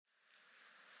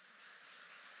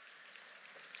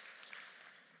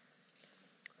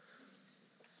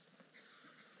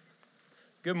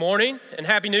Good morning and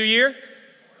Happy New Year.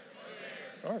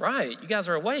 All right, you guys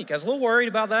are awake. I was a little worried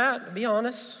about that, to be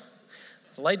honest.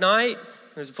 It's a late night.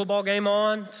 There's a football game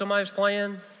on. Somebody was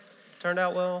playing. Turned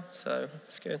out well, so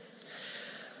it's good.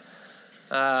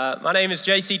 My name is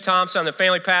J.C. Thompson. I'm the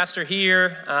family pastor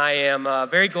here. I am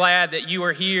very glad that you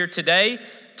are here today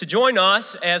to join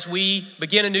us as we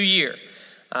begin a new year.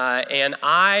 And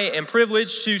I am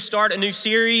privileged to start a new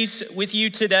series with you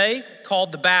today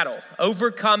called The Battle,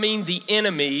 Overcoming the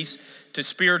Enemies to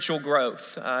Spiritual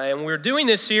Growth. And we're doing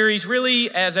this series really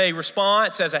as a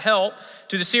response, as a help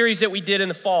to the series that we did in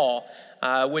the fall,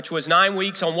 which was 9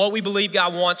 weeks on what we believe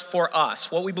God wants for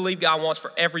us, what we believe God wants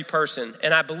for every person.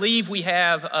 And I believe we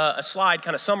have a slide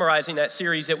kind of summarizing that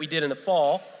series that we did in the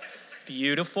fall.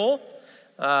 Beautiful.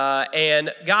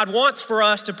 And God wants for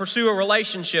us to pursue a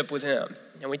relationship with Him.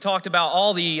 And we talked about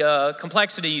all the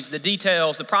complexities, the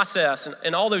details, the process,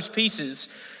 and all those pieces.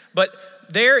 But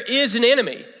there is an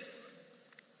enemy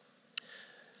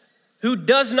who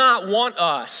does not want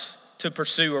us to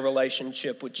pursue a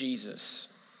relationship with Jesus.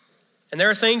 And there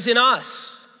are things in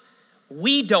us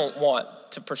we don't want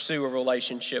to pursue a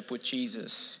relationship with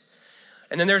Jesus.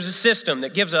 And then there's a system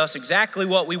that gives us exactly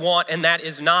what we want, and that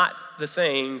is not the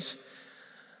things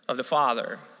of the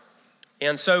Father.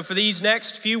 And so for these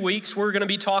next few weeks, we're going to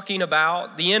be talking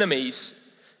about the enemies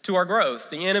to our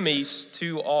growth, the enemies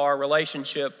to our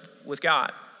relationship with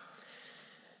God.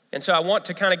 And so I want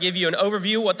to kind of give you an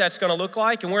overview of what that's going to look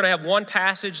like. And we're going to have one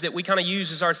passage that we kind of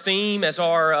use as our theme, as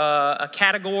our a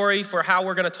category for how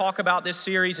we're going to talk about this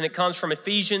series. And it comes from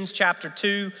Ephesians chapter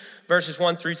 2, verses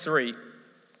 1 through 3.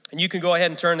 And you can go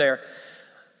ahead and turn there.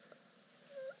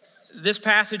 This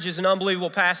passage is an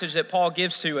unbelievable passage that Paul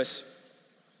gives to us.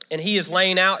 And he is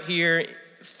laying out here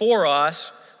for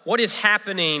us what is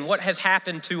happening, what has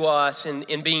happened to us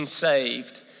in being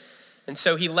saved. And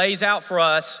so he lays out for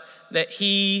us that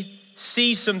he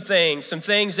sees some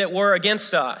things that were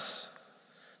against us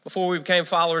before we became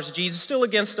followers of Jesus, still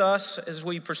against us as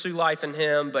we pursue life in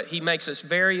him, but he makes us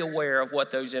very aware of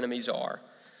what those enemies are.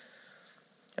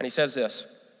 And he says this: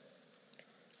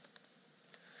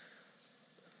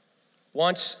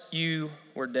 once you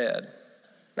were dead.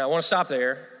 Now I want to stop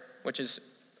there, which is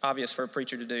obvious for a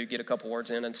preacher to do, get a couple words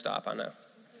in and stop, I know.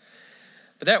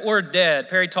 But that word dead,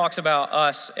 Perry talks about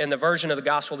us and the version of the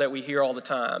gospel that we hear all the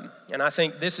time. And I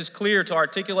think this is clear to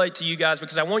articulate to you guys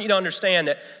because I want you to understand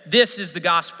that this is the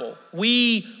gospel.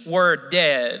 We were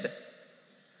dead.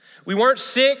 We weren't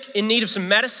sick, in need of some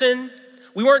medicine.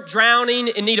 We weren't drowning,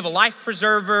 in need of a life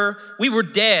preserver. We were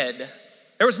dead.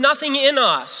 There was nothing in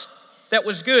us that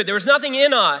was good. There was nothing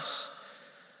in us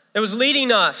that was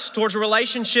leading us towards a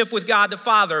relationship with God the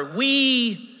Father.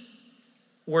 We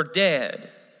were dead.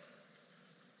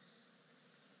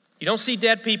 You don't see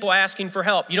dead people asking for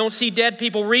help. You don't see dead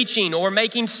people reaching or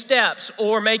making steps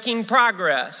or making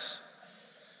progress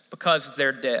because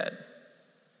they're dead.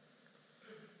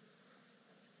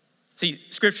 See,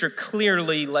 Scripture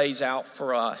clearly lays out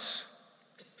for us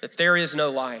that there is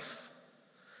no life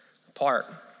apart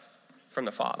from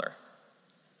the Father.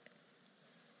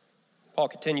 Paul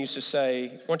continues to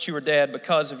say, once you were dead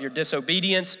because of your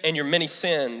disobedience and your many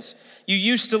sins, you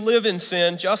used to live in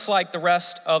sin just like the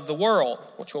rest of the world,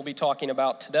 which we'll be talking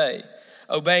about today,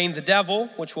 obeying the devil,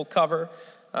 which we'll cover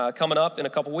coming up in a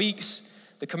couple weeks,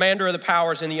 the commander of the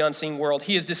powers in the unseen world.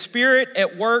 He is the spirit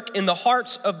at work in the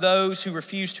hearts of those who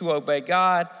refuse to obey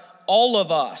God. All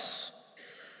of us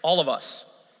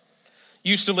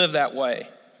used to live that way,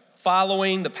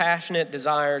 following the passionate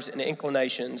desires and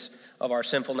inclinations of our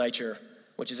sinful nature,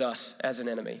 which is us as an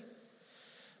enemy.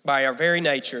 By our very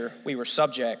nature, we were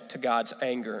subject to God's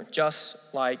anger, just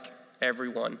like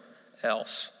everyone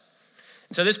else.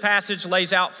 And so this passage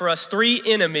lays out for us three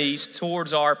enemies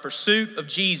towards our pursuit of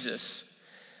Jesus.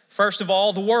 First of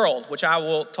all, the world, which I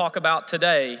will talk about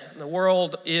today. The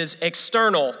world is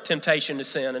external temptation to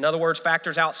sin. In other words,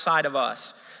 factors outside of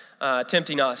us,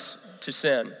 tempting us to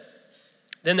sin.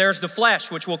 Then there's the flesh,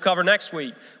 which we'll cover next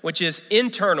week, which is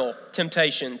internal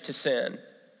temptation to sin.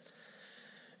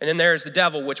 And then there's the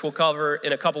devil, which we'll cover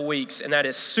in a couple weeks, and that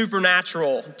is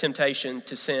supernatural temptation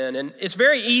to sin. And it's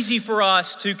very easy for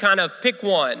us to kind of pick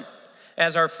one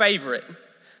as our favorite.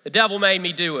 The devil made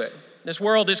me do it. This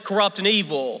world is corrupt and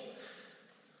evil.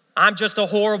 I'm just a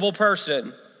horrible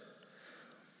person.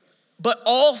 But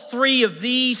all three of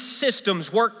these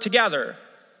systems work together.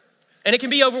 And it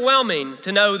can be overwhelming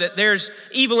to know that there's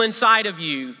evil inside of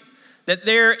you, that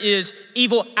there is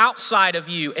evil outside of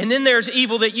you, and then there's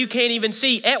evil that you can't even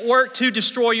see at work to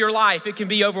destroy your life. It can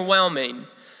be overwhelming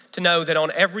to know that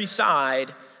on every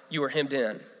side you are hemmed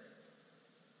in.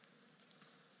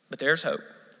 But there's hope.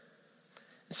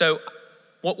 So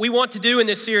What we want to do in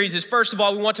this series is, first of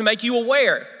all, we want to make you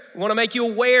aware. We want to make you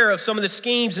aware of some of the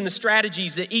schemes and the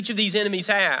strategies that each of these enemies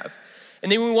have.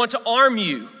 And then we want to arm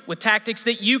you with tactics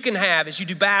that you can have as you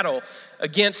do battle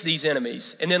against these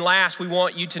enemies. And then last, we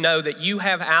want you to know that you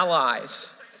have allies,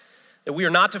 that we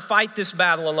are not to fight this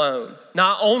battle alone.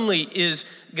 Not only is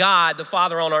God the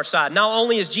Father on our side, not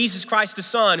only is Jesus Christ the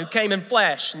Son who came in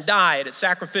flesh and died a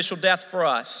sacrificial death for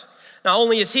us, not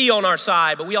only is he on our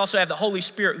side, but we also have the Holy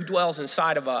Spirit who dwells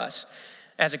inside of us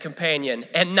as a companion.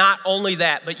 And not only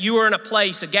that, but you are in a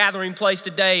place, a gathering place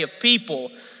today of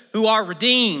people who are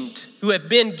redeemed, who have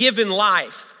been given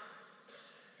life.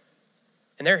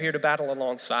 And they're here to battle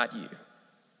alongside you.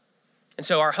 And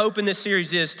so our hope in this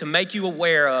series is to make you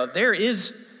aware of there are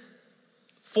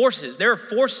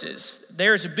forces,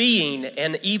 there's a being,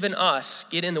 and even us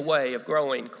get in the way of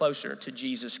growing closer to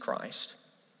Jesus Christ.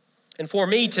 And for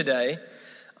me today,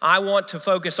 I want to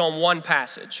focus on one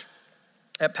passage.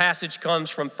 That passage comes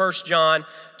from 1 John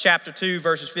chapter 2,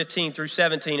 verses 15 through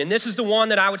 17. And this is the one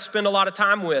that I would spend a lot of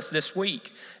time with this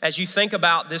week as you think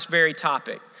about this very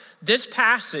topic. This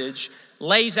passage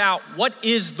lays out what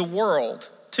is the world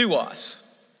to us.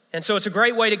 And so it's a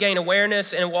great way to gain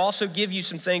awareness, and it will also give you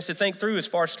some things to think through as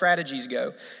far as strategies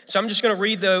go. So I'm just going to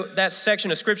read that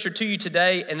section of scripture to you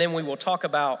today, and then we will talk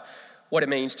about what it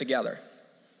means together.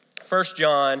 1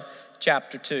 John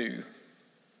chapter 2.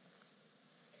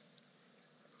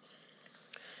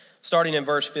 Starting in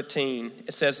verse 15,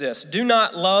 it says this: "Do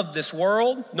not love this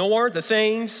world, nor the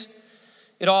things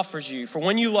it offers you. For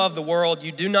when you love the world,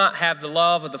 you do not have the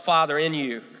love of the Father in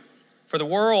you. For the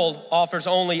world offers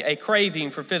only a craving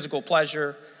for physical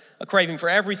pleasure, a craving for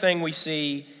everything we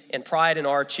see, and pride in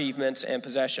our achievements and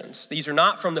possessions. These are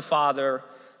not from the Father,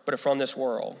 but are from this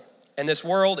world. And this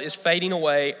world is fading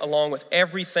away along with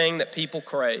everything that people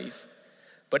crave.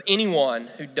 But anyone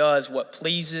who does what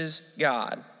pleases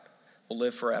God will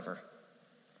live forever."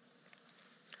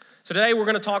 So today we're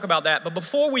going to talk about that. But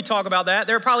before we talk about that,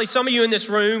 there are probably some of you in this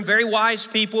room, very wise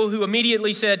people, who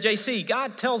immediately said, "JC,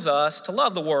 God tells us to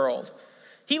love the world.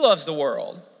 He loves the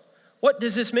world. What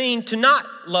does this mean to not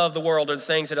love the world or the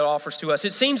things that it offers to us?"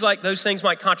 It seems like those things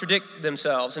might contradict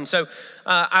themselves. And so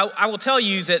I will tell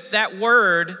you that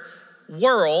word,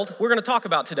 world, we're going to talk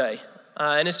about today.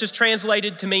 And it's just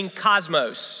translated to mean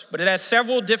cosmos. But it has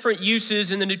several different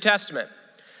uses in the New Testament.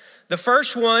 The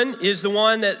first one is the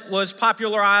one that was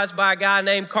popularized by a guy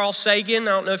named Carl Sagan.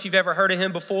 I don't know if you've ever heard of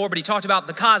him before, but he talked about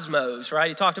the cosmos, right?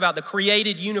 He talked about the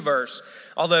created universe,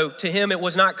 although to him it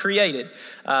was not created,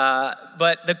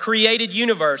 but the created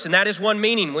universe. And that is one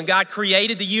meaning. When God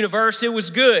created the universe, it was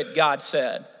good, God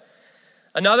said.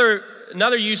 Another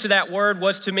use of that word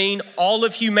was to mean all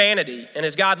of humanity. And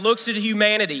as God looks at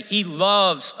humanity, he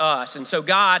loves us. And so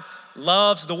God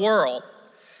loves the world.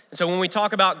 And so when we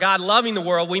talk about God loving the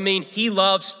world, we mean he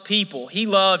loves people. He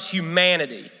loves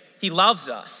humanity. He loves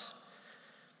us.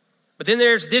 But then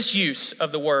there's this use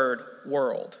of the word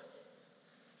world.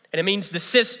 And it means the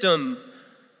system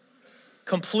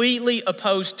completely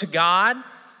opposed to God,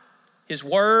 his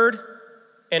word,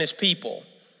 and his people.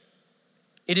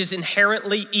 It is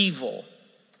inherently evil.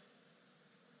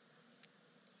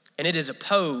 And it is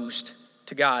opposed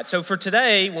to God. So for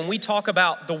today, when we talk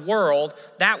about the world,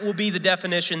 that will be the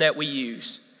definition that we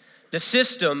use. The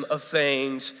system of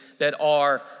things that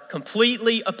are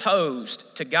completely opposed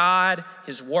to God,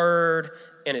 his word,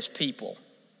 and his people.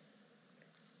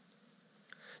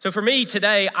 So for me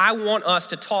today, I want us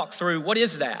to talk through what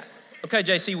is that? Okay,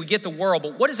 JC, we get the world,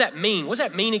 but what does that mean? What does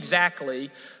that mean exactly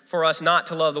for us not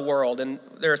to love the world? And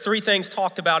there are three things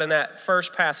talked about in that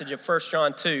first passage of 1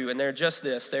 John 2, and they're just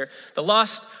this. They're the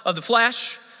lust of the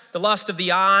flesh, the lust of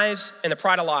the eyes, and the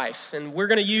pride of life. And we're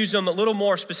going to use them a little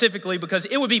more specifically because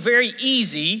it would be very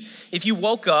easy if you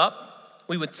woke up,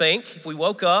 we would think, if we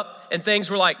woke up and things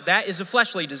were like, that is a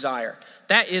fleshly desire.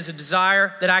 That is a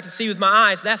desire that I can see with my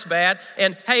eyes. That's bad.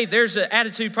 And hey, there's an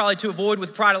attitude probably to avoid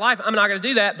with pride of life. I'm not going to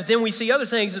do that. But then we see other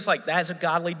things. It's like, that's a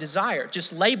godly desire,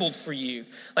 just labeled for you.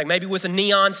 Like maybe with a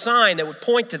neon sign that would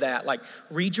point to that. Like,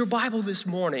 read your Bible this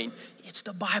morning. It's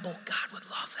the Bible. God would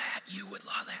love that. You would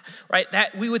love that, right?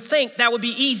 That we would think that would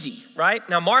be easy, right?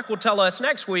 Now, Mark will tell us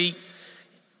next week,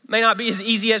 may not be as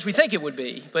easy as we think it would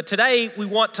be. But today we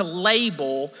want to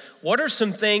label what are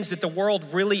some things that the world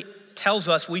really tells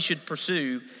us we should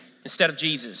pursue instead of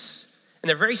Jesus. And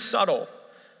they're very subtle.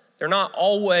 They're not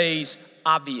always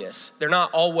obvious. They're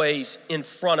not always in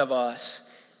front of us,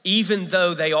 even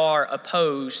though they are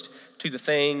opposed to the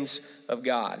things of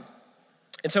God.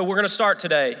 And so we're going to start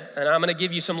today, and I'm going to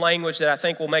give you some language that I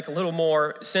think will make a little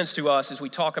more sense to us as we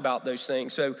talk about those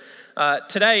things. So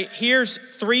today, here's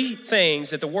 3 things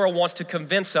that the world wants to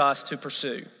convince us to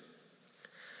pursue.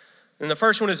 And the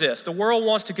first one is this: the world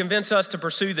wants to convince us to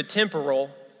pursue the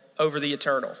temporal over the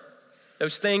eternal.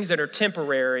 Those things that are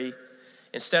temporary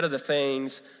instead of the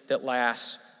things that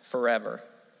last forever.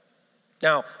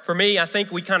 Now, for me, I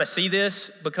think we kind of see this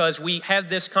because we have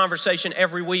this conversation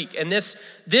every week. And this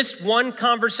one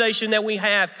conversation that we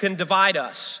have can divide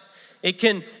us. It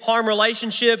can harm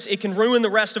relationships. It can ruin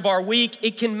the rest of our week.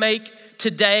 It can make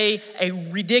today a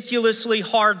ridiculously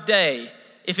hard day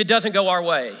if it doesn't go our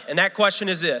way. And that question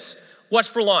is this: what's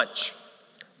for lunch?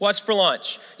 What's for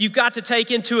lunch? You've got to take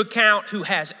into account who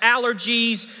has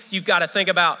allergies. You've got to think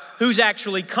about who's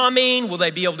actually coming. Will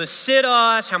they be able to sit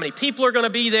us? How many people are going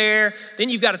to be there? Then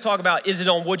you've got to talk about, is it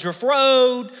on Woodruff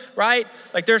Road, right?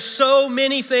 Like, there's so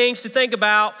many things to think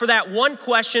about for that one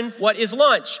question: what is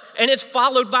lunch? And it's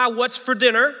followed by what's for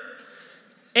dinner.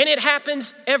 And it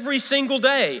happens every single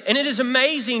day. And it is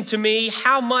amazing to me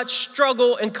how much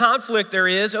struggle and conflict there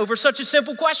is over such a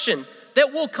simple question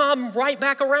that will come right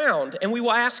back around, and we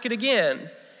will ask it again.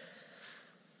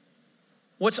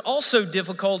 What's also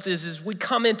difficult is we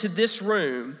come into this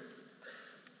room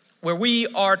where we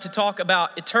are to talk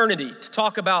about eternity, to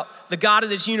talk about the God of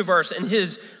this universe and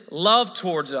his love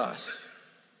towards us,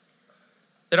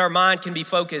 that our mind can be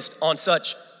focused on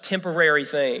such temporary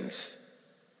things.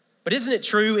 But isn't it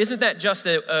true? Isn't that just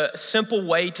a simple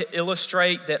way to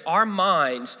illustrate that our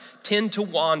minds tend to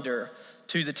wander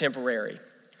to the temporary?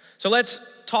 So let's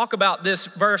talk about this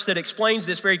verse that explains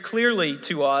this very clearly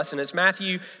to us, and it's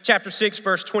Matthew chapter 6,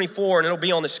 verse 24, and it'll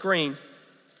be on the screen.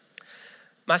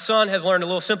 My son has learned a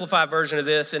little simplified version of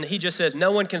this, and he just says,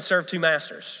 no one can serve 2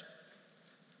 masters.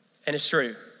 And it's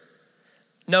true.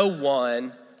 No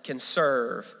one can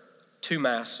serve 2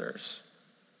 masters.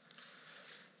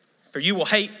 For you will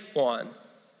hate one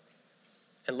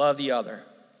and love the other.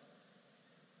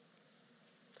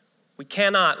 We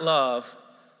cannot love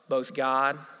both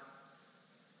God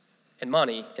and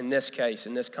money in this case,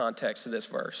 in this context of this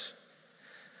verse.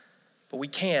 But we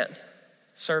can't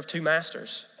serve 2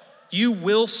 masters. You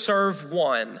will serve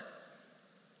one.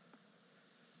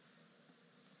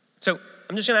 So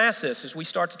I'm just going to ask this as we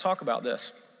start to talk about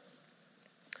this.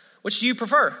 Which do you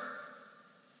prefer?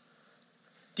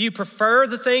 Do you prefer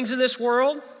the things of this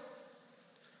world?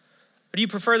 Or do you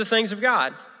prefer the things of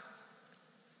God?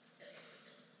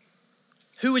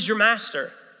 Who is your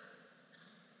master?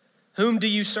 Whom do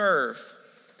you serve?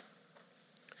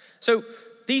 So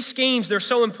these schemes, they're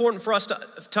so important for us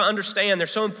to understand. They're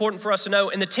so important for us to know.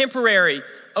 And the temporary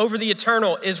over the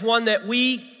eternal is one that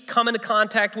we come into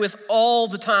contact with all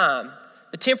the time.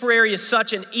 The temporary is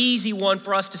such an easy one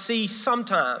for us to see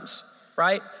sometimes,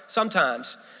 right?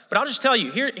 Sometimes. But I'll just tell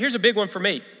you, here's a big one for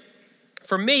me.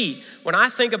 For me, when I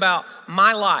think about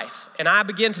my life and I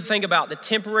begin to think about the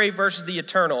temporary versus the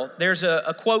eternal, there's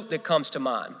a quote that comes to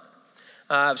mind.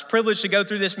 I was privileged to go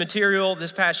through this material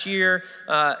this past year.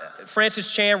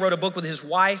 Francis Chan wrote a book with his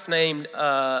wife named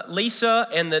Lisa,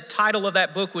 and the title of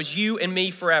that book was You and Me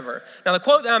Forever. Now, the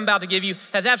quote that I'm about to give you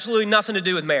has absolutely nothing to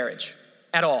do with marriage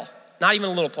at all, not even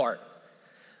a little part.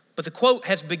 But the quote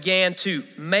has began to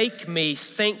make me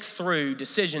think through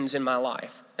decisions in my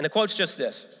life. And the quote's just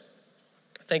this.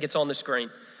 I think it's on the screen.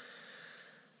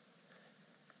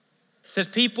 It says,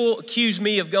 people accuse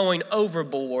me of going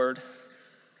overboard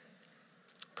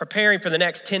preparing for the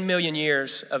next 10 million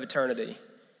years of eternity.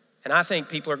 And I think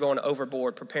people are going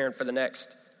overboard preparing for the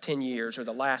next 10 years or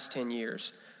the last 10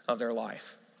 years of their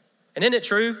life. And isn't it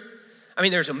true? I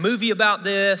mean, there's a movie about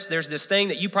this. There's this thing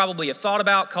that you probably have thought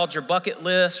about called your bucket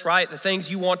list, right? The things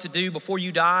you want to do before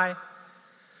you die.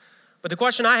 But the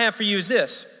question I have for you is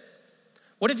this.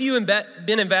 What have you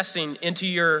been investing into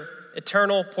your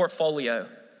eternal portfolio?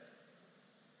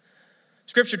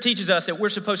 Scripture teaches us that we're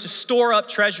supposed to store up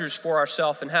treasures for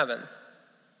ourselves in heaven.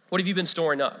 What have you been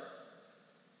storing up?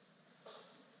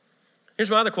 Here's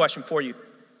my other question for you.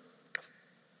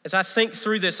 As I think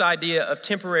through this idea of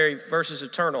temporary versus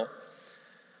eternal,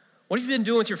 what have you been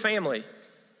doing with your family?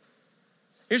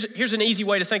 Here's an easy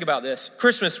way to think about this.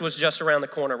 Christmas was just around the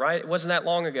corner, right? It wasn't that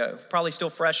long ago. Probably still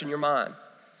fresh in your mind.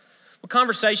 What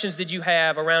conversations did you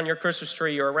have around your Christmas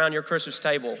tree or around your Christmas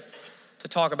table to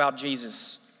talk about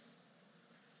Jesus?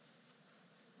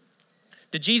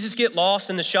 Did Jesus get lost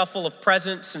in the shuffle of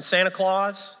presents and Santa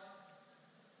Claus?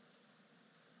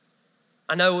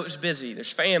 I know it was busy. There's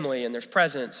family and there's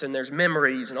presents and there's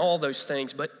memories and all those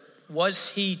things, but was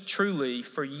he truly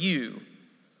for you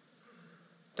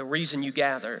the reason you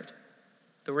gathered,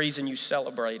 the reason you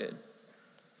celebrated?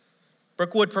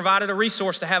 Brookwood provided a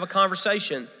resource to have a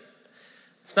conversation.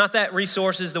 It's not that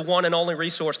resource is the one and only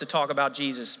resource to talk about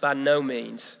Jesus, by no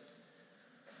means.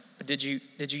 But did you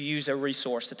use a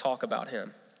resource to talk about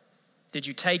him? Did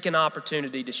you take an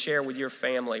opportunity to share with your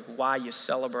family why you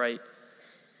celebrate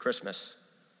Christmas?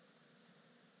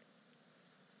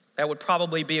 That would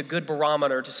probably be a good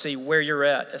barometer to see where you're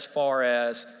at as far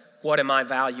as what am I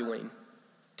valuing?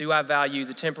 Do I value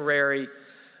the temporary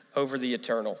over the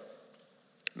eternal?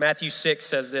 Matthew 6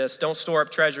 says this, don't store up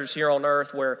treasures here on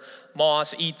earth where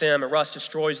moths eat them and rust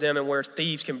destroys them and where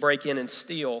thieves can break in and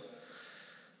steal.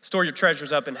 Store your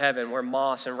treasures up in heaven where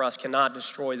moths and rust cannot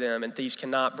destroy them and thieves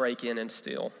cannot break in and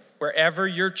steal. Wherever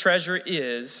your treasure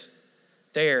is,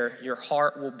 there your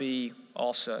heart will be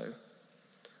also.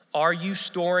 Are you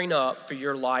storing up for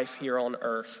your life here on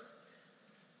earth?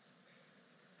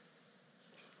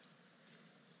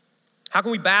 How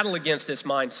can we battle against this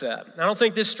mindset? I don't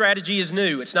think this strategy is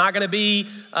new. It's not going to be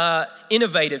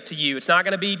innovative to you. It's not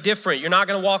going to be different. You're not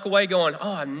going to walk away going,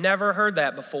 oh, I've never heard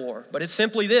that before. But it's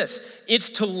simply this. It's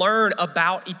to learn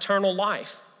about eternal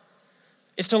life.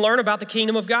 It's to learn about the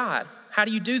kingdom of God. How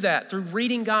do you do that? Through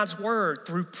reading God's word,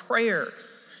 through prayer.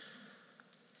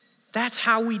 That's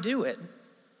how we do it.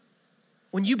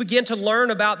 When you begin to learn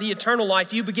about the eternal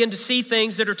life, you begin to see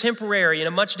things that are temporary in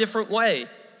a much different way.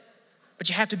 But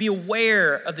you have to be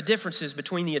aware of the differences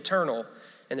between the eternal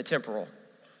and the temporal.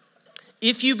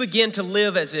 If you begin to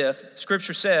live as if,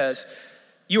 Scripture says,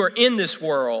 you are in this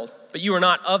world, but you are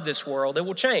not of this world, it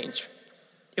will change.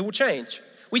 It will change.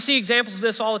 We see examples of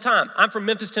this all the time. I'm from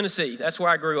Memphis, Tennessee. That's where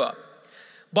I grew up.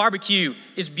 Barbecue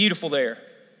is beautiful there.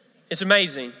 It's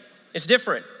amazing. It's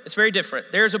different. It's very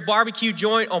different. There's a barbecue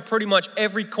joint on pretty much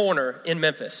every corner in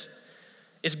Memphis.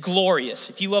 It's glorious.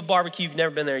 If you love barbecue, you've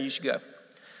never been there, you should go.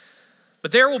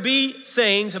 But there will be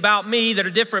things about me that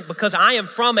are different because I am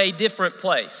from a different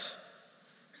place.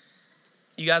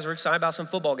 You guys are excited about some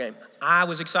football game. I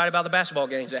was excited about the basketball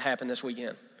games that happened this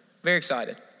weekend. Very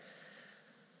excited.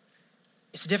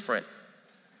 It's different.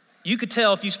 You could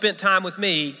tell if you spent time with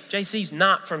me, JC's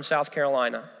not from South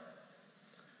Carolina.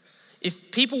 If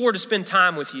people were to spend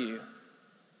time with you,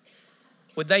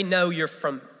 would they know you're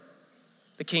from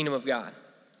the kingdom of God?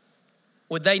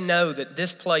 Would they know that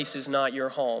this place is not your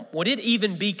home? Would it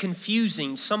even be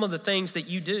confusing, some of the things that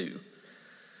you do?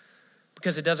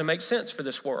 Because it doesn't make sense for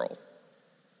this world.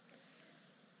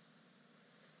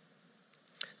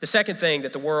 The second thing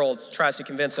that the world tries to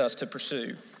convince us to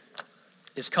pursue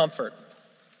is comfort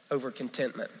over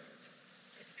contentment.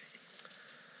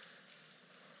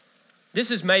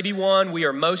 This is maybe one we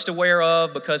are most aware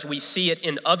of because we see it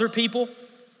in other people.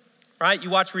 Right?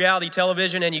 You watch reality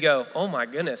television and you go, oh my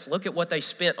goodness, look at what they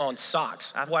spent on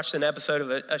socks. I watched an episode of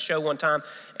a show one time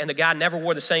and the guy never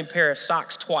wore the same pair of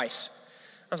socks twice.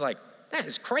 I was like, that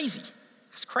is crazy.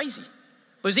 That's crazy.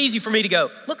 But it's easy for me to go,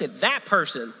 look at that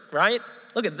person, right?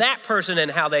 Look at that person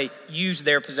and how they use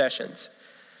their possessions.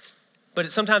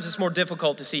 But sometimes it's more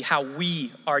difficult to see how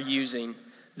we are using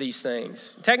these things.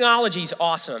 Technology is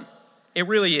awesome. It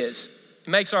really is. It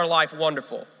makes our life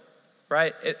wonderful.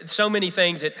 Right? So many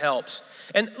things it helps.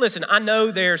 And listen, I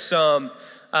know there's some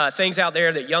things out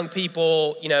there that young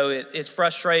people, it's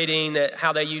frustrating that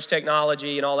how they use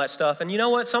technology and all that stuff. And you know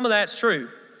what? Some of that's true.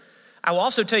 I will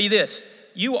also tell you this.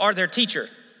 You are their teacher.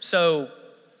 So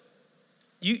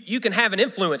you can have an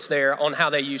influence there on how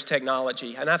they use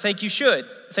technology. And I think you should.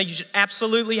 I think you should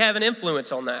absolutely have an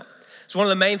influence on that. It's one of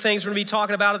the main things we're going to be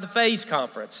talking about at the Phase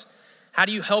Conference. How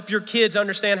do you help your kids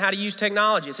understand how to use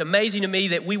technology? It's amazing to me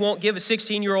that we won't give a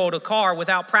 16-year-old a car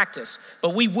without practice,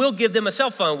 but we will give them a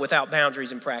cell phone without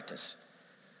boundaries and practice.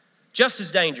 Just as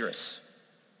dangerous.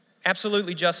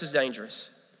 Absolutely just as dangerous.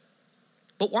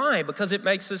 But why? Because it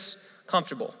makes us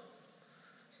comfortable.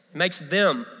 It makes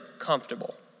them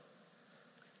comfortable.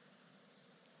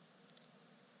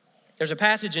 There's a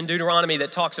passage in Deuteronomy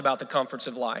that talks about the comforts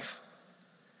of life.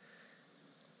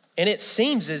 And it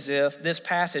seems as if this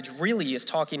passage really is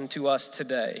talking to us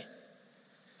today.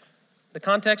 The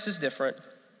context is different,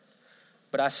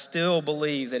 but I still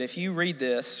believe that if you read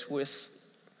this with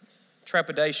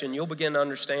trepidation, you'll begin to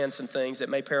understand some things that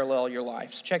may parallel your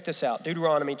life. So check this out,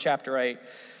 Deuteronomy chapter 8,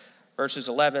 verses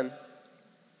 11.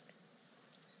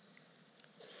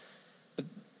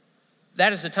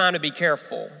 That is the time to be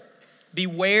careful.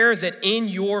 Beware that in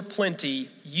your plenty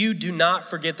you do not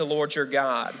forget the Lord your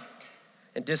God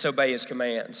and disobey his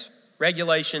commands,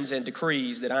 regulations, and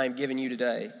decrees that I am giving you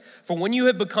today. For when you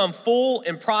have become full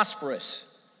and prosperous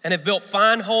and have built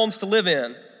fine homes to live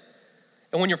in,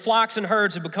 and when your flocks and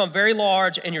herds have become very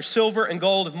large and your silver and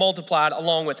gold have multiplied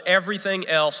along with everything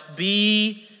else,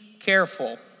 be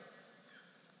careful.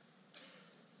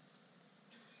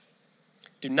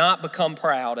 Do not become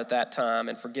proud at that time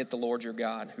and forget the Lord your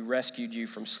God, who rescued you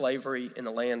from slavery in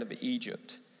the land of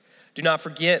Egypt. Do not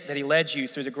forget that he led you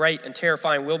through the great and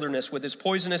terrifying wilderness with his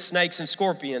poisonous snakes and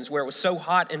scorpions, where it was so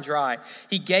hot and dry.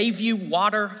 He gave you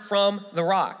water from the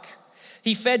rock.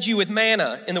 He fed you with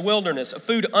manna in the wilderness, a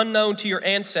food unknown to your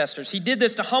ancestors. He did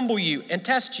this to humble you and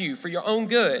test you for your own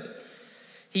good.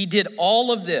 He did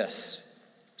all of this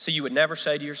so you would never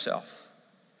say to yourself,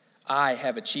 I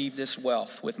have achieved this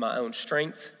wealth with my own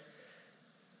strength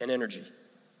and energy.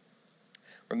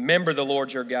 Remember the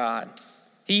Lord your God.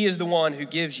 He is the one who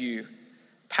gives you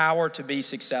power to be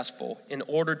successful in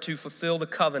order to fulfill the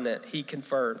covenant he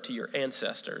conferred to your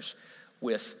ancestors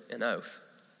with an oath.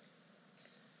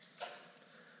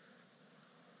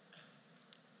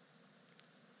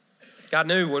 God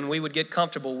knew when we would get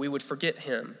comfortable, we would forget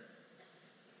him.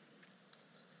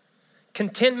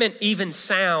 Contentment even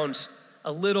sounds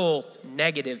a little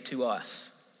negative to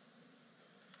us.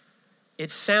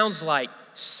 It sounds like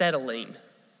settling.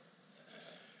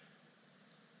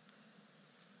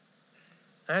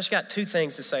 I just got two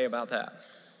things to say about that.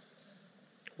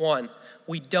 One,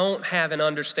 we don't have an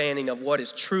understanding of what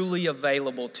is truly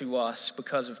available to us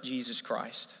because of Jesus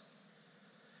Christ.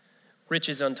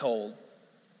 Riches untold.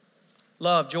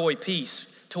 Love, joy, peace.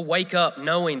 To wake up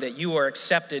knowing that you are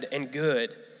accepted and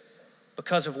good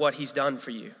because of what he's done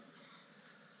for you.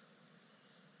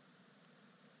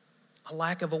 A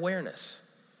lack of awareness.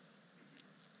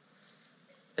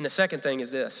 And the second thing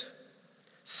is this.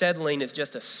 Settling is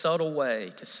just a subtle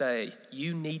way to say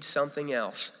you need something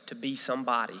else to be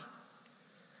somebody.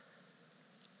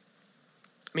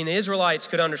 I mean, the Israelites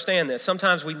could understand this.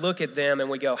 Sometimes we look at them and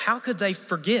we go, how could they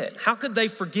forget? How could they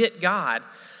forget God?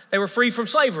 They were free from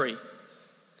slavery.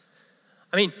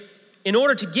 I mean, in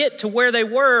order to get to where they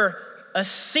were, a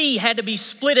sea had to be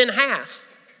split in half.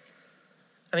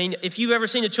 I mean, if you've ever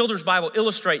seen the Children's Bible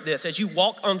illustrate this, as you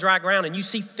walk on dry ground and you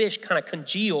see fish kind of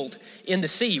congealed in the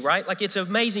sea, right? Like, it's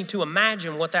amazing to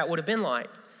imagine what that would have been like.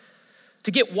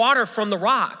 To get water from the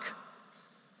rock.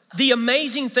 The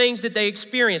amazing things that they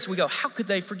experienced, we go, how could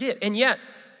they forget? And yet,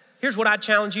 here's what I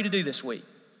challenge you to do this week.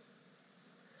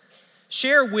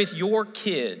 Share with your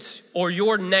kids or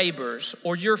your neighbors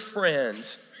or your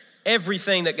friends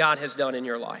everything that God has done in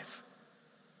your life.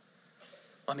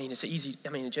 I mean, it's easy. I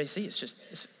mean, JC,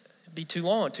 it'd be too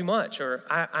long, too much. Or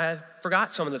I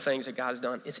forgot some of the things that God has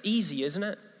done. It's easy, isn't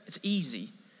it? It's easy.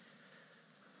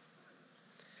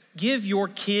 Give your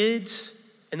kids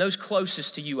and those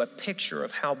closest to you a picture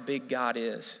of how big God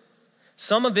is.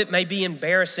 Some of it may be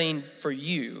embarrassing for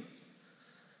you,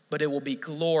 but it will be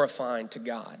glorifying to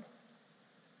God.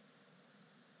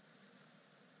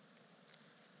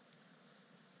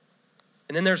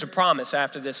 And then there's a promise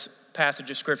after this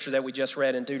passage of scripture that we just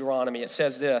read in Deuteronomy. It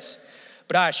says this,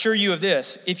 but I assure you of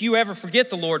this, if you ever forget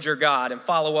the Lord your God and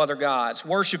follow other gods,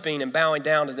 worshiping and bowing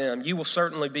down to them, you will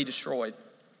certainly be destroyed.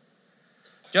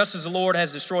 Just as the Lord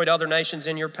has destroyed other nations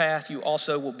in your path, you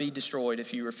also will be destroyed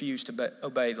if you refuse to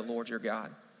obey the Lord your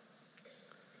God.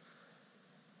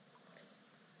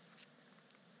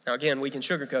 Now again, we can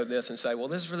sugarcoat this and say, well,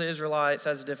 this is for the Israelites,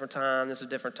 that's a different time, this is a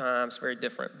different time, it's very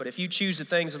different. But if you choose the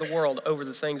things of the world over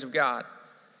the things of God,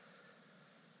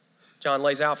 John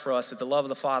lays out for us that the love of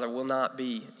the Father will not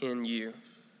be in you.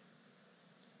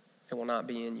 It will not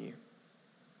be in you.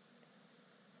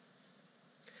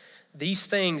 These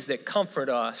things that comfort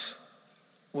us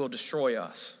will destroy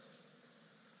us.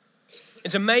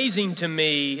 It's amazing to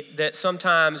me that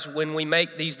sometimes when we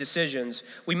make these decisions,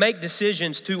 we make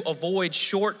decisions to avoid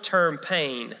short-term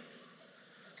pain.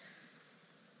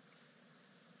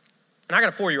 And I got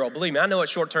a 4-year-old, believe me, I know what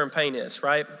short-term pain is,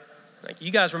 right? Like,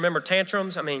 you guys remember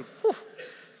tantrums? I mean,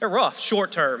 they're rough,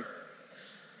 short-term.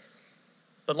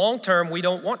 But long-term, we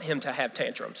don't want him to have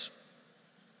tantrums.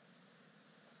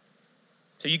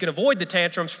 So you can avoid the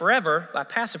tantrums forever by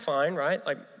pacifying, right?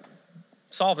 Like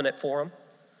solving it for him.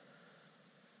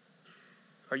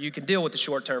 Or you can deal with the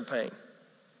short-term pain.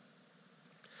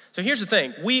 So here's the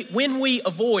thing. When we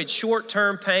avoid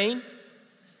short-term pain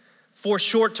for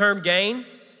short-term gain,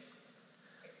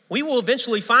 we will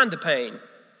eventually find the pain.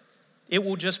 It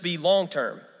will just be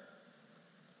long-term.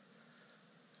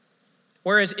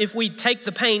 Whereas if we take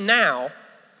the pain now,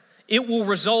 it will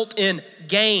result in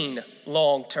gain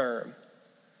long-term.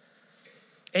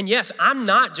 And yes, I'm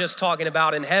not just talking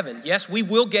about in heaven. Yes, we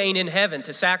will gain in heaven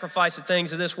to sacrifice the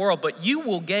things of this world, but you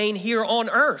will gain here on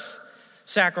earth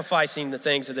sacrificing the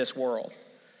things of this world.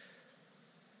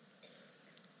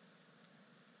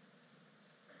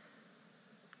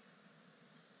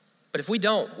 But if we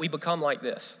don't, we become like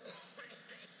this.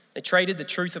 They traded the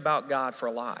truth about God for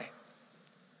a lie.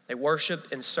 They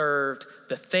worshiped and served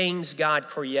the things God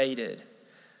created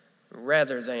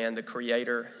rather than the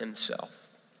Creator himself,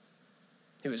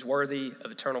 who is worthy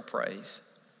of eternal praise.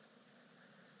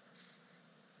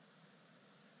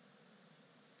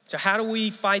 So how do we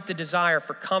fight the desire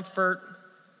for comfort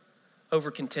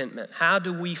over contentment? How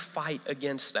do we fight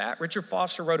against that? Richard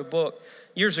Foster wrote a book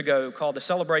years ago called The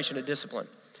Celebration of Discipline.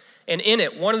 And in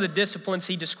it, one of the disciplines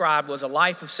he described was a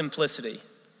life of simplicity,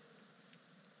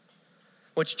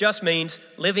 which just means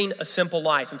living a simple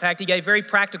life. In fact, he gave very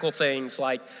practical things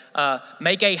like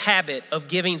make a habit of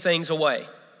giving things away.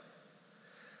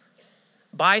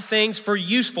 Buy things for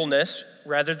usefulness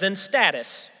rather than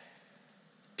status.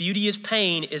 Beauty is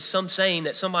pain is some saying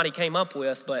that somebody came up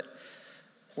with, but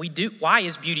we do. Why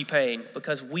is beauty pain?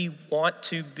 Because we want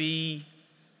to be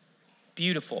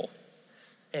beautiful.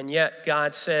 And yet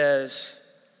God says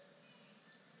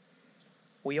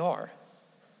we are.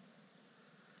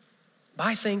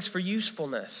 Buy things for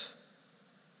usefulness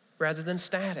rather than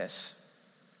status.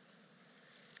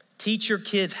 Teach your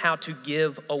kids how to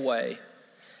give away.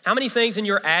 How many things in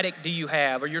your attic do you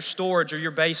have, or your storage, or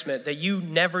your basement that you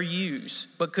never use,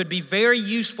 but could be very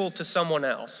useful to someone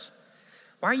else?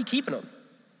 Why are you keeping them?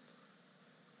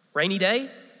 Rainy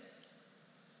day?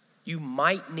 You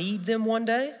might need them one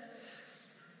day.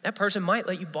 That person might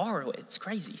let you borrow it. It's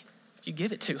crazy if you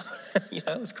give it to them.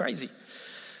 It's crazy.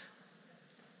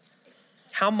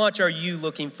 How much are you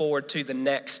looking forward to the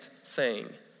next thing?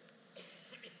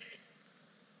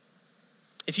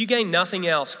 If you gain nothing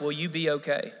else, will you be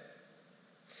okay?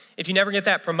 If you never get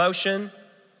that promotion,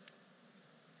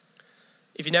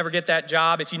 if you never get that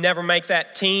job, if you never make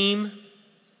that team,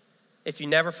 if you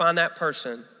never find that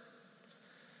person,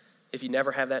 if you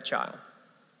never have that child,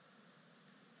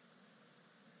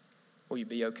 will you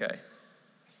be okay?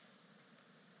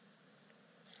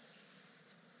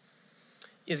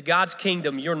 Is God's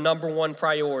kingdom your number one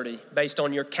priority based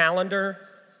on your calendar,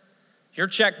 your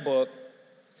checkbook,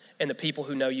 and the people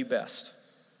who know you best?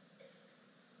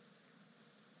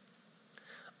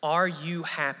 Are you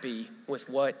happy with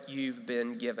what you've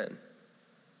been given?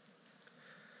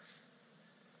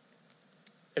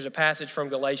 There's a passage from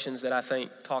Galatians that I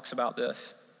think talks about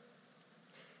this.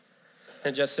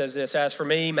 And it just says this: as for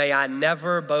me, may I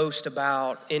never boast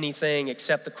about anything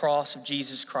except the cross of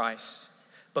Jesus Christ.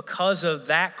 Because of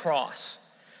that cross,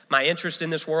 my interest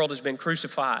in this world has been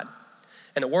crucified,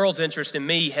 and the world's interest in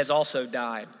me has also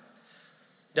died.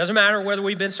 Doesn't matter whether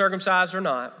we've been circumcised or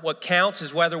not. What counts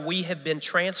is whether we have been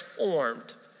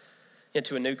transformed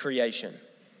into a new creation.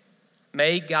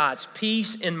 May God's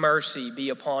peace and mercy be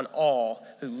upon all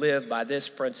who live by this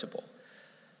principle.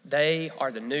 They are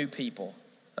the new people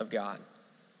of God.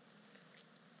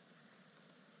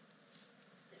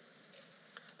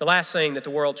 The last thing that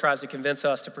the world tries to convince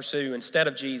us to pursue instead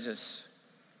of Jesus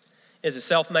is a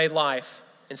self-made life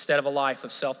instead of a life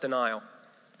of self-denial.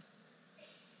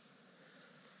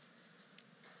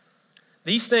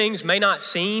 These things may not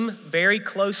seem very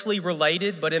closely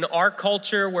related, but in our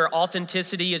culture where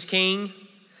authenticity is king,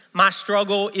 my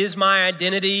struggle is my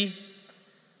identity.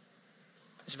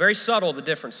 It's very subtle, the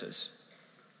differences.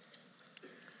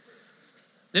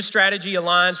 This strategy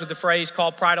aligns with the phrase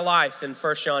called pride of life in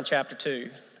 1 John chapter 2.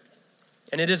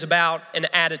 And it is about an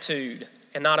attitude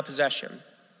and not a possession.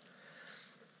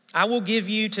 I will give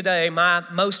you today my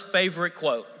most favorite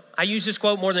quote. I use this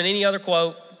quote more than any other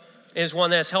quote. It is one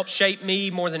that has helped shape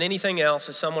me more than anything else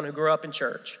as someone who grew up in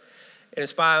church. And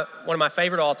it's by one of my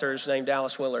favorite authors named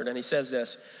Dallas Willard, and he says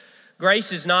this: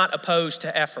 grace is not opposed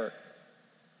to effort.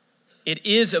 It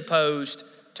is opposed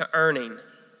to earning.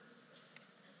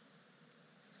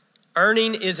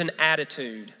 Earning is an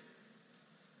attitude.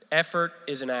 Effort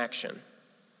is an action.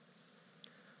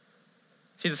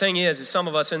 See, the thing is some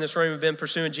of us in this room have been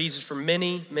pursuing Jesus for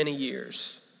many, many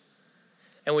years.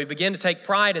 And we begin to take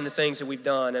pride in the things that we've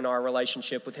done in our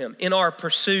relationship with him. In our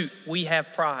pursuit, we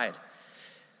have pride.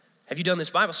 Have you done this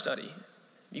Bible study?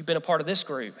 Have you been a part of this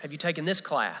group? Have you taken this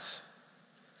class?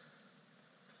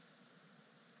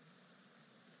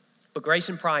 But grace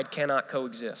and pride cannot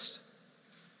coexist.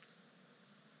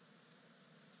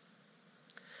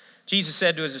 Jesus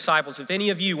said to his disciples, if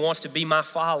any of you wants to be my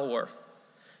follower,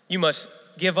 you must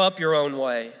give up your own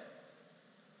way.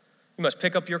 You must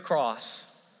pick up your cross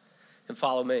and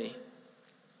follow me.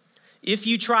 If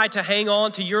you try to hang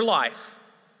on to your life,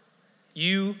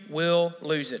 you will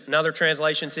lose it. Another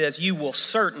translation says, you will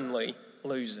certainly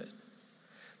lose it.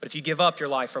 But if you give up your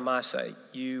life for my sake,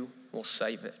 you will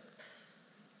save it.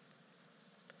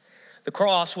 The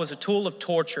cross was a tool of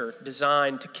torture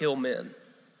designed to kill men.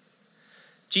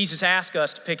 Jesus asked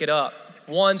us to pick it up,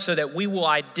 one, so that we will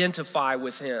identify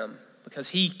with him, because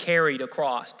he carried a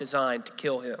cross designed to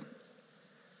kill him.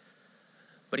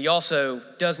 But he also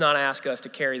does not ask us to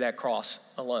carry that cross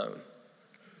alone.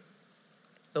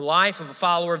 The life of a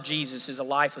follower of Jesus is a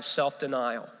life of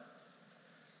self-denial.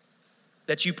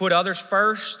 That you put others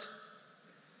first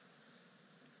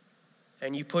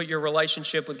and you put your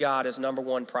relationship with God as number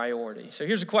one priority. So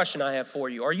here's a question I have for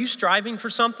you. Are you striving for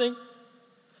something?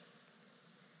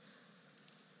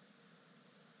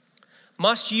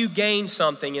 Must you gain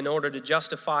something in order to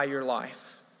justify your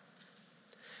life?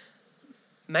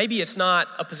 Maybe it's not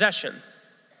a possession.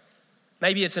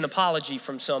 Maybe it's an apology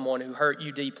from someone who hurt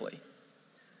you deeply.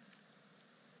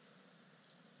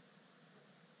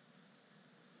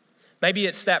 Maybe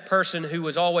it's that person who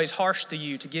was always harsh to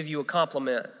you to give you a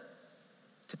compliment,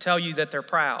 to tell you that they're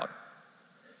proud.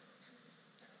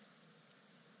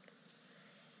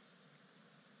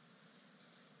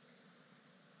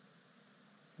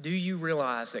 Do you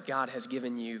realize that God has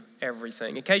given you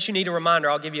everything? In case you need a reminder,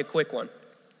 I'll give you a quick one.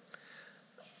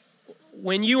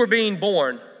 When you were being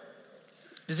born,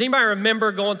 does anybody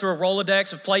remember going through a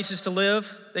Rolodex of places to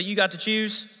live that you got to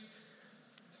choose?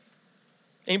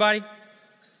 Anybody?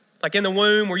 Like in the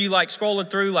womb, were you like scrolling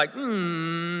through like,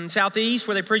 Southeast,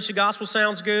 where they preach the gospel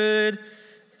sounds good,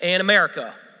 and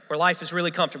America, where life is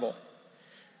really comfortable?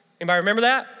 Anybody remember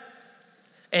that?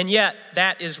 And yet,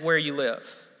 that is where you live.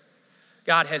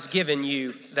 God has given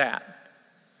you that.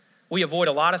 We avoid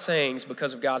a lot of things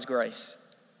because of God's grace.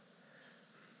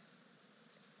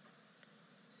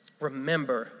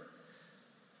 Remember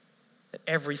that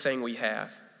everything we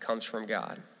have comes from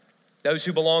God. Those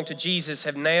who belong to Jesus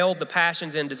have nailed the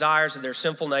passions and desires of their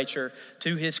sinful nature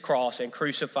to his cross and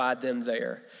crucified them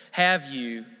there. Have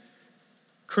you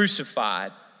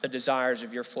crucified the desires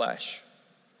of your flesh?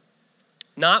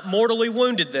 Not mortally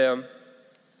wounded them,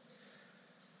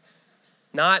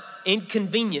 not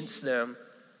inconvenienced them,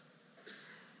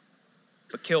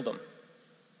 but killed them.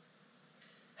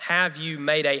 Have you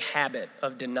made a habit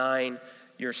of denying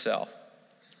yourself?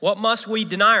 What must we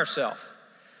deny ourselves?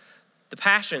 The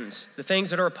passions, the things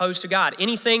that are opposed to God,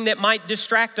 anything that might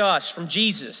distract us from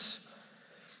Jesus.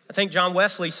 I think John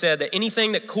Wesley said that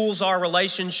anything that cools our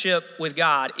relationship with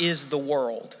God is the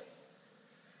world.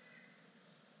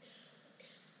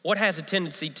 What has a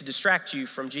tendency to distract you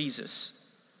from Jesus?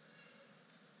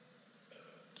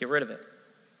 Get rid of it.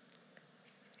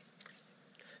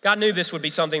 God knew this would be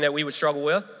something that we would struggle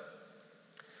with.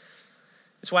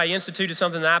 That's why he instituted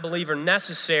something that I believe are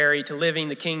necessary to living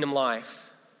the kingdom life.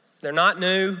 They're not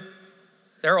new,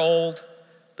 they're old,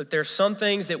 but there's some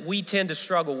things that we tend to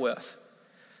struggle with.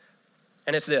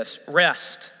 And it's this: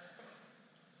 rest.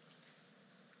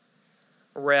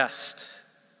 Rest.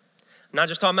 I'm not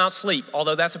just talking about sleep,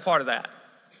 although that's a part of that.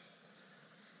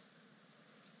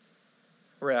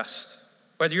 Rest.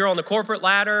 Whether you're on the corporate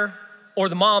ladder or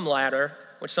the mom ladder,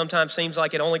 which sometimes seems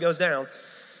like it only goes down.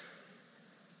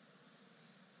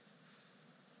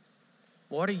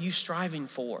 What are you striving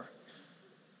for?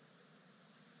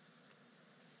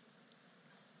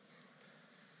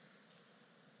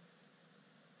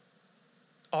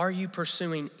 Are you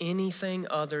pursuing anything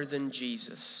other than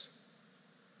Jesus?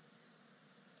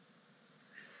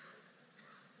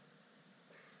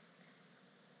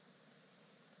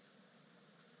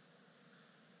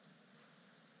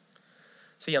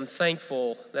 See, I'm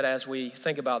thankful that as we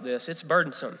think about this, it's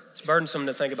burdensome. It's burdensome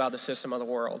to think about the system of the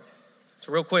world.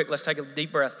 So real quick, let's take a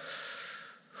deep breath.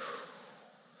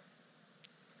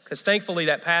 Because thankfully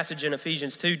that passage in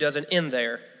Ephesians 2 doesn't end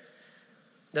there.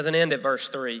 It doesn't end at verse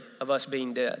 3 of us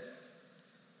being dead.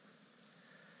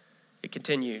 It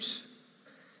continues.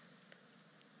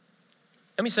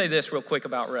 Let me say this real quick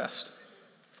about rest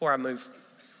before I move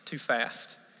too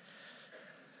fast.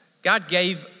 God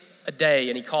gave a day,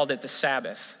 and he called it the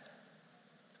Sabbath,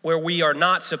 where we are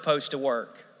not supposed to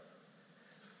work.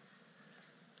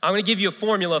 I'm going to give you a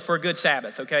formula for a good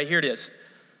Sabbath, okay? Here it is.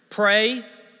 Pray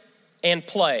and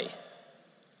play.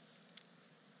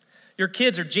 Your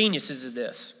kids are geniuses at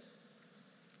this.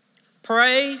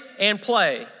 Pray and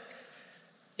play.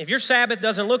 If your Sabbath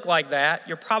doesn't look like that,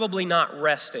 you're probably not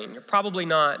resting. You're probably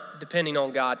not depending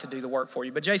on God to do the work for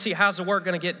you. But JC, how's the work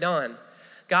going to get done?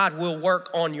 God will work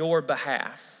on your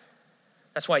behalf.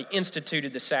 That's why he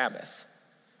instituted the Sabbath,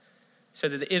 so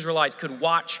that the Israelites could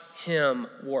watch him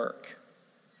work.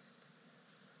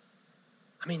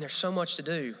 I mean, there's so much to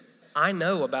do. I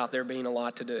know about there being a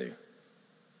lot to do.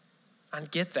 I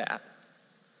get that.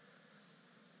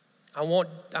 I want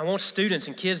students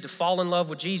and kids to fall in love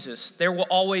with Jesus. There will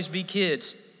always be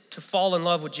kids to fall in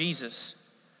love with Jesus.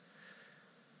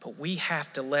 But we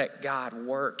have to let God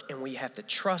work, and we have to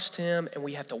trust him, and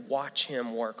we have to watch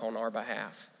him work on our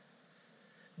behalf.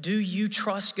 Do you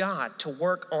trust God to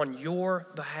work on your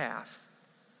behalf?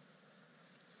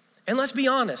 And let's be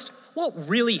honest, what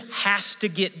really has to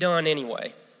get done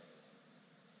anyway?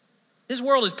 This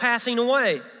world is passing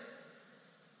away.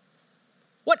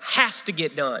 What has to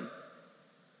get done?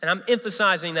 And I'm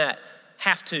emphasizing that,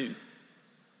 have to.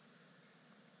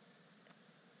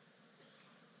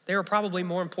 There are probably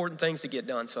more important things to get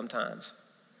done sometimes.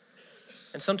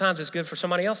 And sometimes it's good for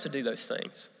somebody else to do those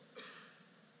things.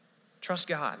 Trust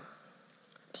God.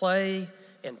 Play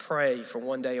and pray for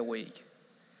one day a week.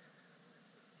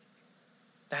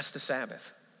 That's the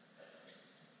Sabbath.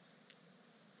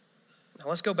 Now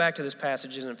let's go back to this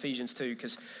passage in Ephesians 2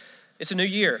 because it's a new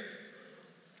year.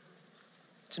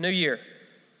 It's a new year.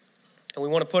 And we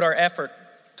want to put our effort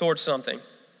towards something.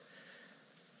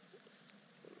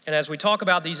 And as we talk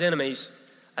about these enemies,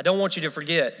 I don't want you to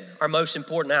forget our most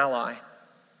important ally.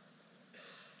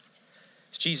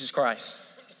 It's Jesus Christ.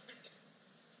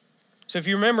 So if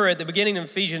you remember at the beginning of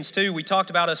Ephesians 2, we talked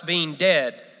about us being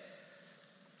dead,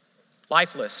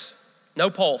 lifeless, no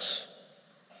pulse.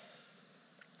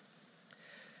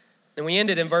 And we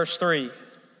ended in verse 3,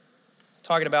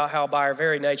 talking about how by our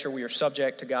very nature we are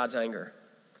subject to God's anger.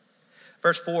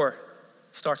 Verse 4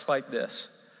 starts like this,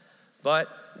 but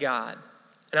God.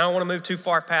 And I don't want to move too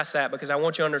far past that because I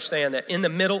want you to understand that in the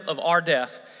middle of our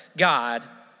death, God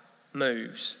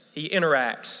moves. He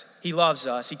interacts. He loves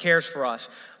us. He cares for us.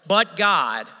 But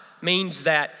God means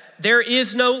that there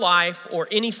is no life or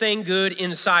anything good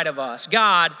inside of us.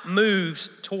 God moves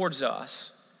towards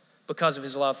us because of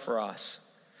his love for us.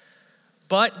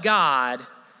 But God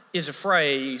is a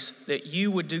phrase that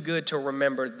you would do good to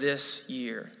remember this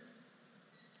year.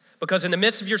 Because in the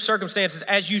midst of your circumstances,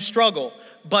 as you struggle,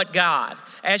 but God,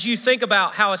 as you think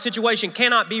about how a situation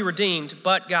cannot be redeemed,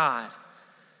 but God,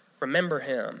 remember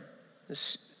him.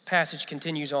 This passage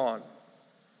continues on.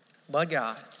 But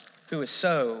God, who is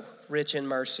so rich in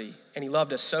mercy, and he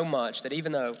loved us so much that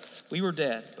even though we were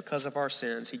dead because of our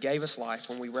sins, he gave us life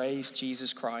when we raised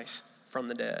Jesus Christ from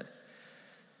the dead.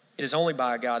 It is only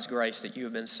by God's grace that you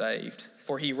have been saved.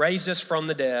 For he raised us from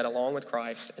the dead along with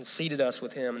Christ and seated us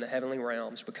with him in the heavenly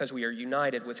realms because we are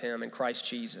united with him in Christ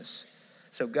Jesus.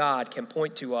 So God can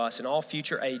point to us in all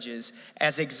future ages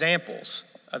as examples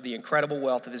of the incredible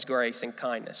wealth of his grace and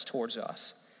kindness towards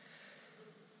us,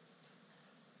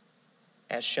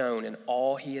 as shown in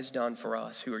all he has done for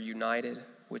us who are united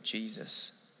with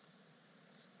Jesus.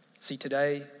 See,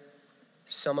 today,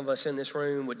 some of us in this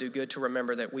room would do good to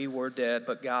remember that we were dead,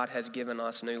 but God has given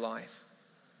us new life.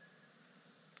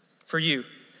 For you,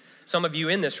 some of you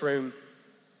in this room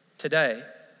today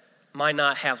might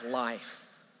not have life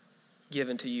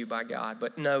given to you by God,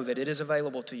 but know that it is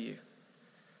available to you.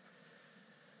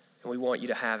 And we want you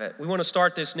to have it. We want to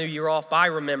start this new year off by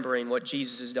remembering what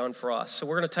Jesus has done for us. So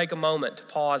we're going to take a moment to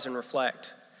pause and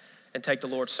reflect and take the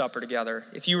Lord's Supper together.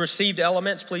 If you received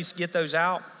elements, please get those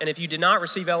out. And if you did not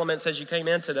receive elements as you came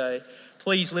in today,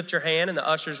 please lift your hand and the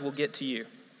ushers will get to you.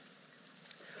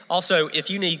 Also, if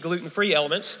you need gluten-free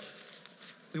elements,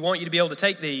 we want you to be able to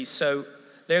take these. So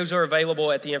those are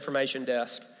available at the information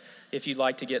desk if you'd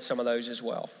like to get some of those as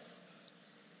well.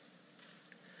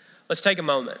 Let's take a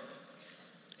moment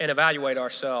and evaluate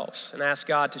ourselves and ask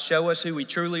God to show us who we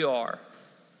truly are.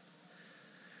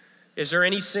 Is there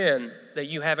any sin that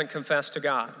you haven't confessed to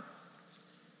God?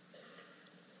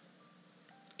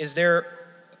 Is there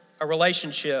a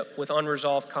relationship with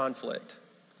unresolved conflict?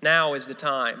 Now is the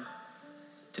time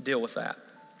to deal with that.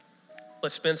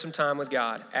 Let's spend some time with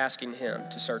God, asking him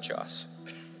to search us.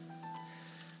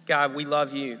 God, we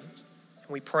love you.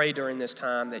 We pray during this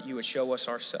time that you would show us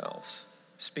ourselves.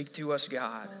 Speak to us,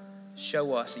 God.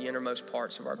 Show us the innermost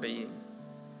parts of our being.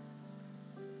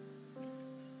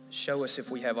 Show us if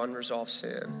we have unresolved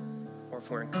sin or if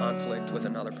we're in conflict with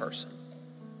another person.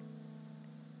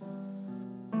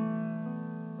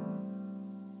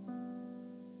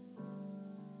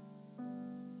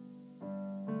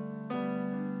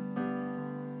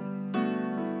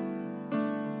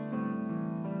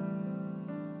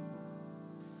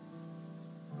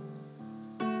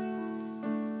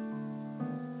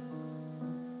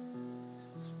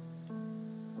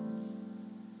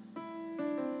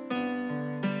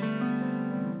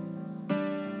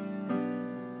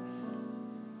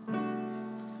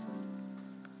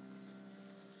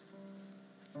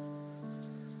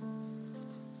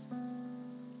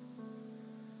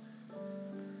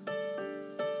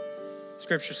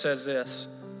 Scripture says this,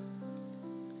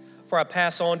 "For I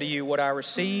pass on to you what I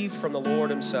received from the Lord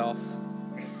himself.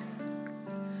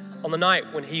 On the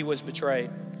night when he was betrayed,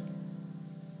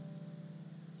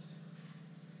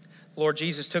 Lord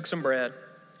Jesus took some bread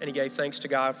and he gave thanks to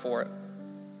God for it.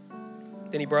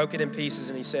 Then he broke it in pieces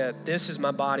and he said, "This is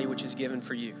my body which is given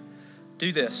for you.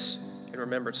 Do this in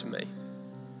remembrance of me."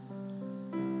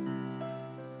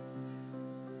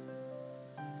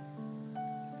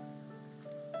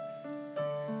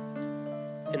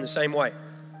 In the same way,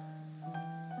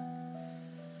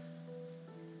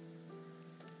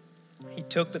 he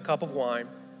took the cup of wine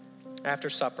after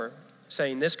supper,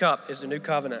 saying, "This cup is the new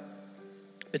covenant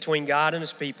between God and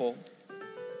his people,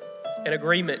 an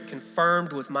agreement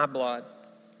confirmed with my blood.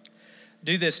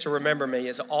 Do this to remember me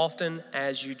as often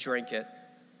as you drink it."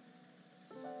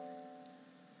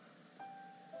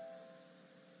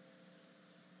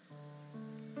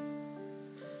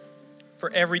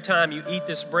 For every time you eat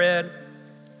this bread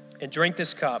and drink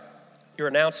this cup, you're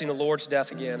announcing the Lord's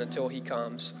death again until he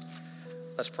comes.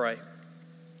 Let's pray.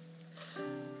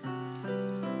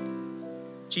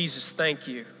 Jesus, thank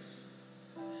you.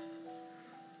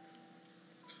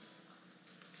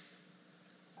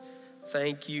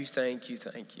 Thank you, thank you,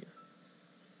 thank you.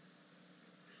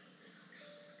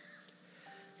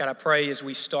 God, I pray as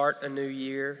we start a new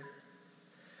year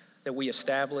that we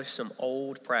establish some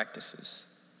old practices.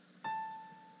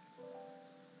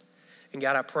 And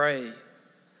God, I pray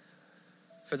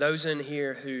for those in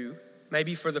here who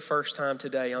maybe for the first time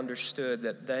today understood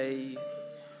that they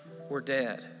were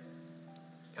dead.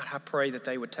 God, I pray that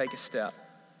they would take a step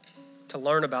to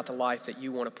learn about the life that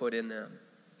you want to put in them.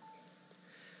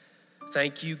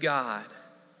 Thank you, God,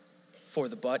 for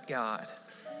the but God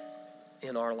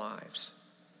in our lives.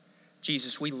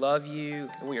 Jesus, we love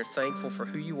you and we are thankful for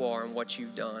who you are and what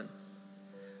you've done.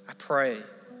 I pray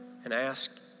and ask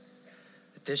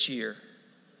that this year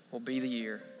will be the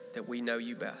year that we know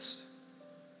you best.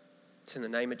 It's in the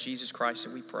name of Jesus Christ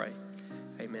that we pray.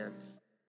 Amen.